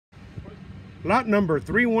Lot number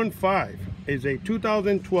 315 is a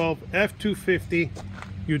 2012 F-250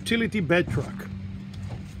 utility bed truck.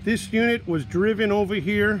 This unit was driven over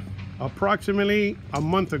here approximately a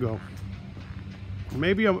month ago,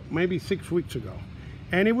 maybe 6 weeks ago,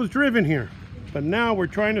 and it was driven here. But now we're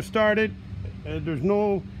trying to start it.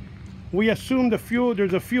 We assume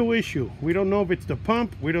there's a fuel issue. We don't know if it's the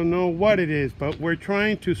pump, we don't know what it is, but we're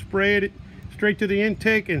trying to spray it straight to the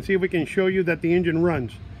intake and see if we can show you that the engine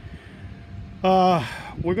runs.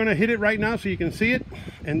 We're gonna hit it right now so you can see it,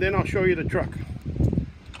 and then I'll show you the truck.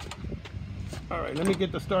 All right, let me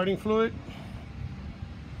get the starting fluid,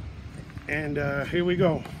 and here we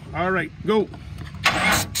go. All right, go.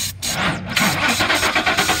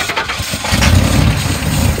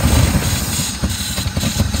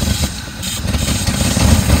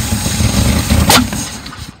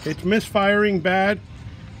 It's misfiring bad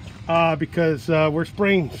because we're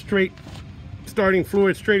spraying starting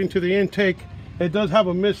fluid straight into the intake. It does have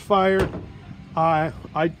a misfire.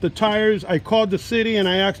 The tires, I called the city and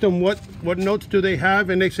I asked them what notes do they have,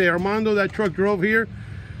 and they say, Armando, that truck drove here.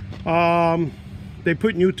 They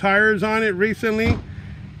put new tires on it recently.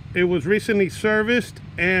 It was recently serviced,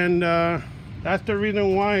 and that's the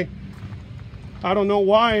reason why. I don't know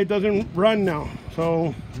why it doesn't run now.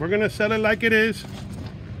 So we're gonna sell it like it is.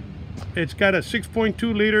 It's got a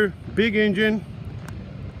 6.2 liter big engine,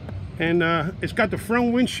 and it's got the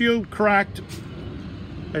front windshield cracked,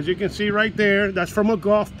 as you can see right there. That's from a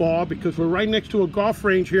golf ball, because we're right next to a golf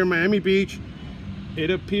range here in Miami Beach.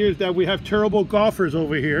 It appears that we have terrible golfers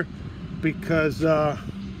over here because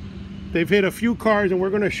they've hit a few cars, and we're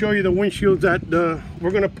going to show you the windshields that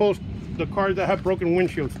we're going to post the cars that have broken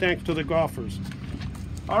windshields thanks to the golfers.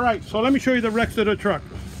 All right, so let me show you the rest of the truck.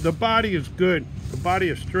 The body is good. The body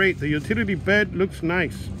is straight. The utility bed looks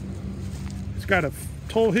nice. It's got a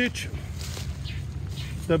tow hitch.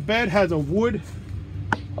 The bed has a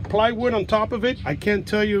plywood on top of it. I can't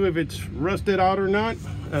tell you if it's rusted out or not.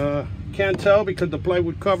 Can't tell because the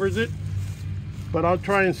plywood covers it. But I'll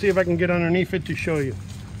try and see if I can get underneath it to show you.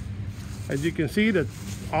 As you can see, that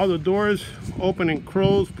all the doors open and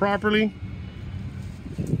close properly.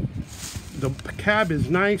 The cab is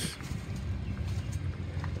nice.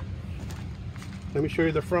 Let me show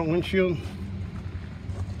you the front windshield.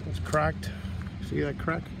 It's cracked. See that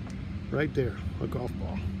crack? Right there, a golf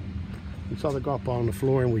ball. We saw the golf ball on the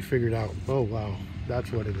floor and we figured out, oh wow,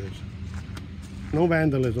 that's what it is. No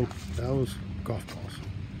vandalism, that was golf balls.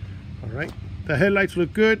 All right, the headlights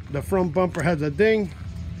look good. The front bumper has a ding.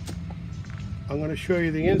 I'm gonna show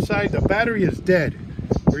you the inside. The battery is dead.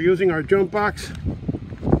 We're using our jump box.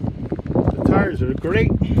 The tires are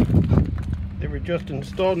great. They were just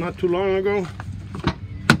installed not too long ago.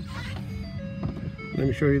 Let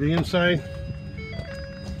me show you the inside.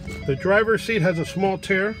 The driver's seat has a small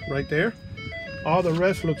tear right there. All the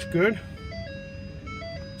rest looks good.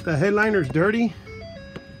 The headliner's dirty,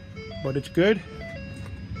 but it's good.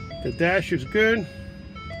 The dash is good.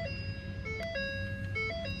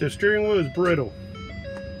 The steering wheel is brittle.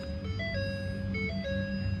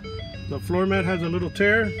 The floor mat has a little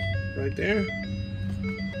tear right there.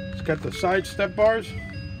 It's got the side step bars.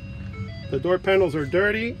 The door panels are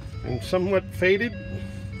dirty and somewhat faded,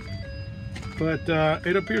 but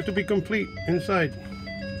it appears to be complete inside.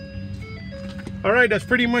 All right, that's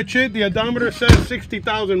pretty much it. The odometer says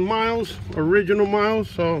 60,000 miles, original miles,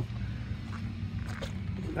 so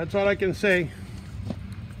that's all I can say.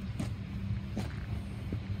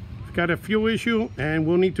 It's got a fuel issue and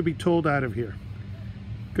we'll need to be towed out of here.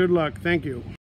 Good luck. Thank you.